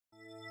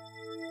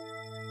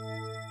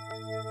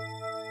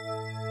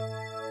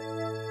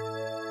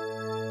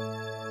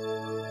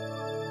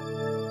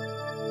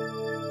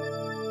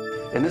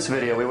In this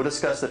video, we will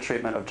discuss the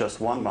treatment of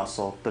just one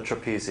muscle, the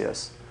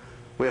trapezius.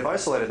 We have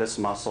isolated this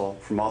muscle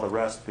from all the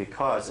rest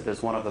because it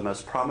is one of the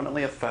most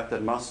prominently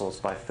affected muscles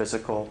by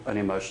physical and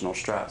emotional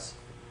stress.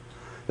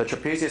 The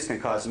trapezius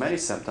can cause many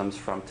symptoms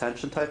from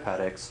tension-type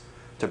headaches,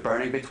 to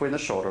burning between the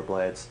shoulder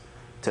blades,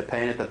 to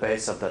pain at the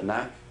base of the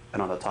neck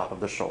and on the top of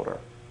the shoulder.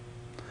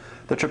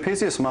 The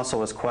trapezius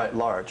muscle is quite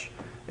large.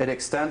 It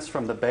extends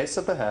from the base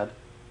of the head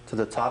to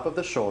the top of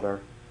the shoulder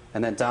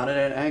and then down at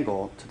an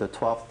angle to the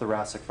 12th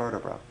thoracic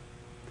vertebra.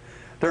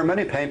 There are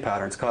many pain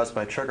patterns caused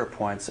by trigger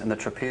points in the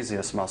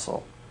trapezius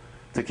muscle.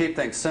 To keep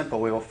things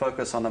simple, we will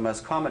focus on the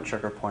most common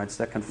trigger points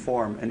that can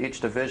form in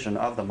each division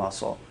of the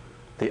muscle: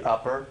 the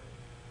upper,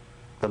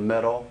 the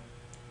middle,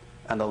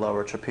 and the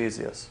lower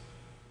trapezius.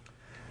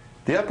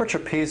 The upper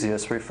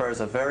trapezius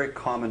refers a very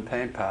common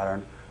pain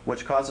pattern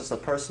which causes the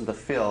person to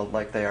feel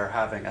like they are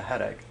having a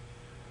headache.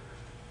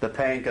 The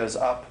pain goes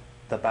up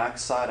the back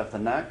side of the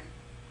neck,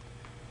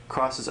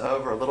 crosses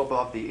over a little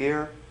above the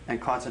ear, and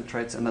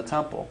concentrates in the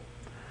temple.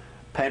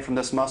 Pain from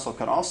this muscle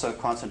can also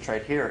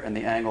concentrate here in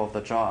the angle of the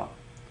jaw.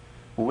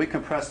 When we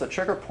compress the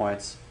trigger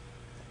points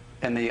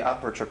in the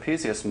upper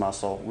trapezius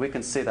muscle, we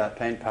can see that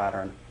pain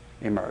pattern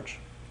emerge.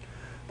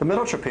 The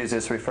middle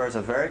trapezius refers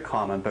a very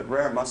common but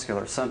rare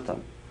muscular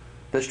symptom.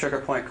 This trigger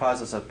point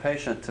causes a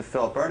patient to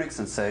feel a burning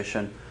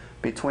sensation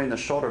between the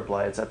shoulder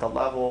blades at the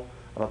level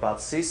of about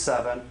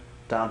C7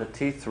 down to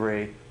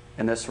T3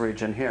 in this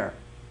region here.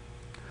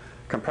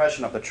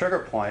 Compression of the trigger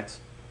points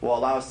will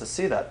allow us to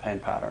see that pain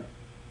pattern.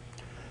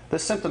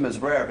 This symptom is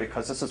rare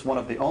because this is one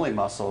of the only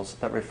muscles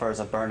that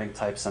refers a burning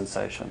type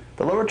sensation.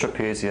 The lower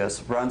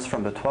trapezius runs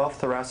from the 12th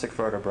thoracic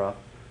vertebra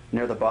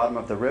near the bottom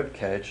of the rib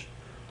cage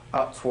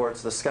up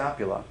towards the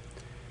scapula.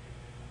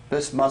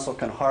 This muscle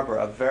can harbor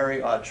a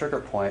very odd trigger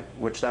point,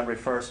 which then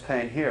refers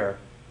pain here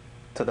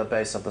to the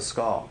base of the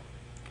skull.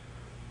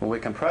 When we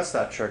compress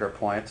that trigger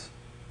point,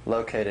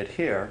 located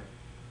here,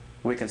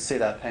 we can see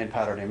that pain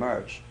pattern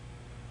emerge.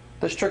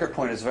 This trigger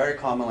point is very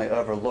commonly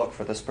overlooked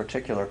for this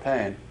particular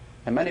pain,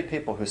 and many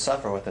people who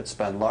suffer with it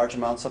spend large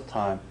amounts of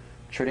time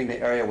treating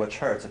the area which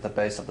hurts at the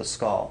base of the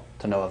skull,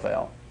 to no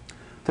avail.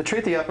 To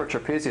treat the upper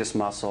trapezius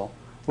muscle,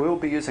 we will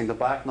be using the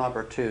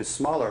Backnobber 2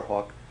 smaller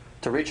hook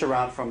to reach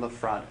around from the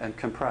front and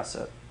compress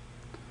it.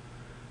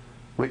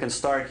 We can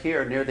start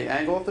here near the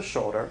angle of the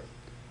shoulder.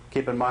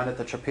 Keep in mind that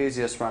the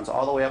trapezius runs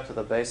all the way up to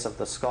the base of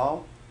the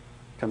skull,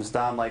 comes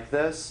down like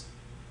this,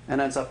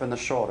 and ends up in the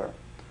shoulder.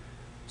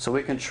 So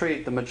we can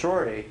treat the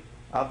majority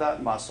of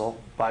that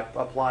muscle by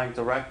applying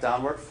direct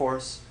downward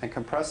force and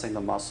compressing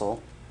the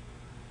muscle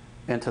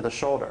into the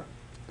shoulder.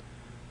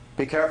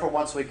 Be careful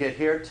once we get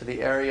here to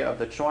the area of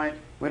the joint.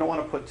 We don't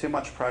want to put too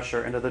much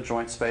pressure into the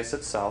joint space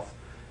itself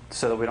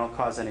so that we don't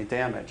cause any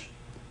damage.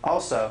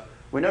 Also,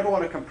 we never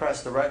want to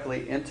compress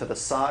directly into the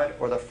side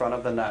or the front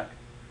of the neck,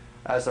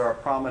 as there are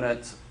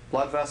prominent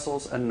blood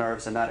vessels and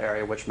nerves in that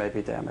area which may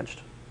be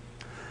damaged.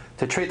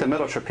 To treat the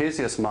middle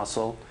trapezius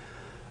muscle,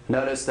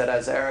 notice that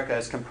as Erica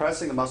is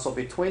compressing the muscle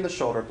between the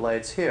shoulder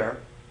blades here,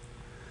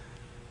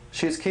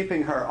 she's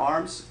keeping her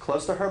arms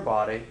close to her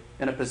body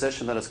in a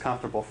position that is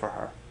comfortable for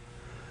her.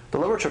 The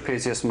lower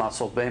trapezius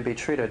muscle may be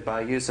treated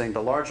by using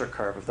the larger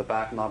curve of the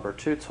Backnobber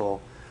 2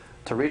 tool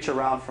to reach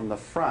around from the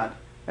front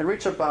and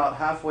reach about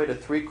halfway to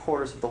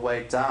 3/4 of the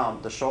way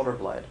down the shoulder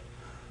blade.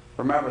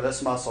 Remember,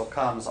 this muscle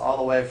comes all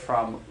the way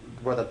from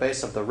where the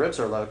base of the ribs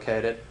are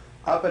located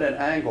up at an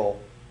angle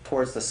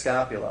towards the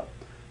scapula.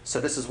 So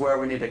this is where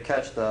we need to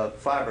catch the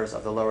fibers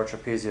of the lower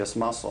trapezius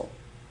muscle.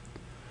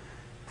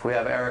 If we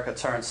have Erica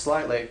turn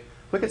slightly,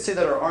 we can see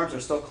that her arms are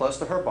still close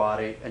to her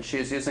body and she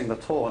is using the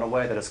tool in a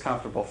way that is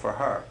comfortable for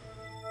her.